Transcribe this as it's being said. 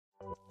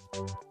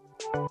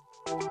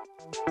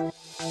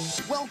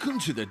Welcome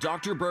to the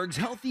Dr. Berg's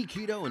Healthy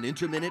Keto and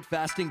Intermittent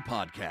Fasting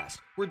Podcast,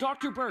 where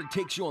Dr. Berg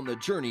takes you on the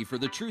journey for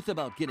the truth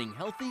about getting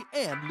healthy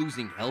and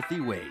losing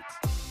healthy weight.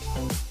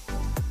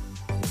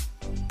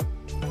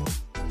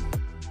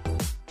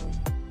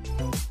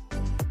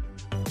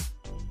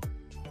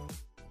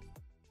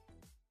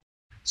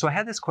 So I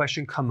had this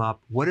question come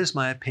up, what is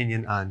my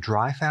opinion on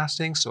dry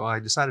fasting? So I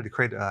decided to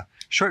create a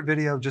short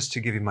video just to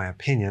give you my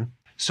opinion.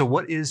 So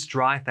what is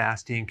dry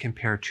fasting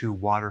compared to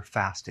water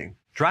fasting?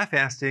 Dry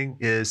fasting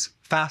is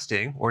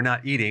fasting or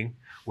not eating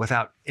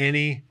without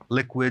any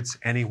liquids,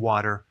 any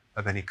water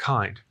of any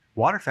kind.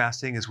 Water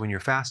fasting is when you're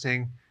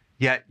fasting,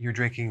 yet you're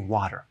drinking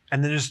water.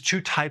 And then there's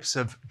two types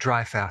of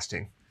dry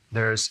fasting.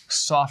 There's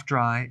soft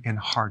dry and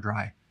hard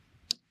dry.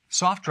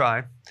 Soft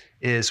dry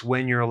is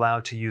when you're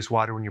allowed to use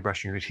water when you're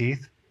brushing your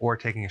teeth or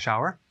taking a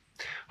shower.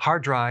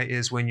 Hard dry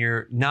is when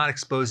you're not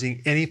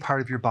exposing any part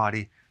of your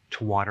body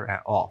to water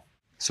at all.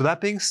 So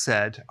that being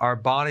said, our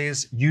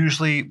bodies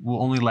usually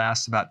will only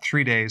last about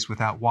 3 days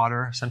without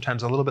water,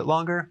 sometimes a little bit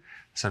longer,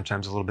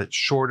 sometimes a little bit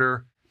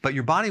shorter. But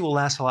your body will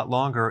last a lot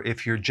longer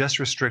if you're just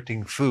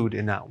restricting food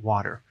and not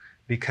water,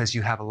 because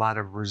you have a lot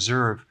of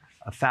reserve,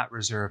 a fat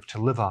reserve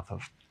to live off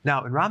of.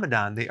 Now in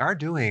Ramadan, they are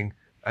doing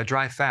a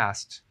dry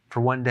fast for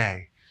 1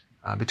 day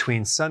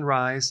between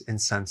sunrise and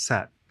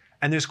sunset.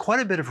 And there's quite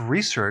a bit of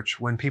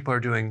research when people are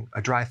doing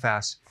a dry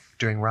fast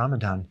during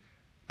Ramadan.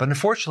 But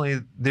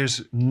unfortunately,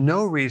 there's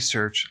no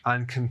research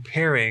on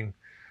comparing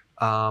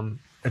a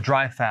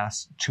dry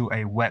fast to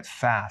a wet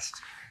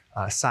fast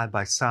side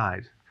by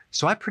side.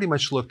 So I pretty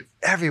much looked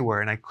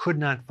everywhere and I could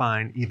not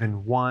find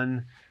even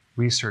one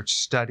research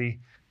study.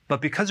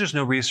 But because there's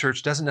no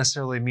research doesn't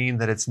necessarily mean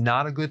that it's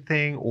not a good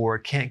thing or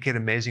can't get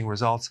amazing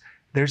results.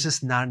 There's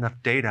just not enough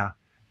data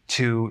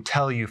to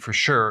tell you for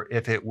sure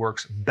if it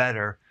works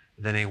better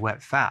than a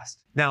wet fast.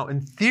 Now,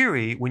 in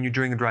theory, when you're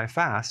doing a dry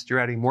fast, you're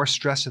adding more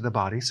stress to the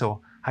body. So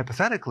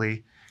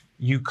hypothetically,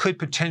 you could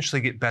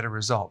potentially get better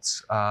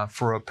results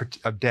for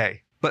a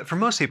day. But for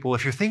most people,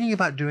 if you're thinking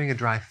about doing a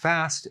dry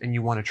fast and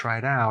you want to try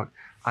it out,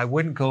 I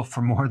wouldn't go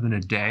for more than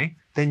a day.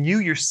 Then you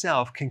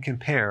yourself can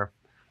compare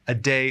a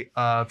day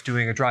of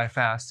doing a dry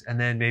fast and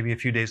then maybe a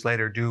few days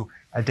later do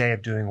a day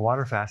of doing a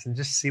water fast and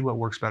just see what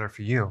works better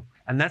for you.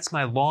 And that's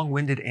my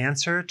long-winded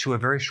answer to a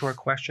very short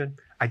question.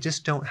 I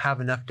just don't have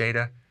enough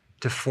data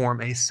to form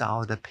a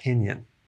solid opinion.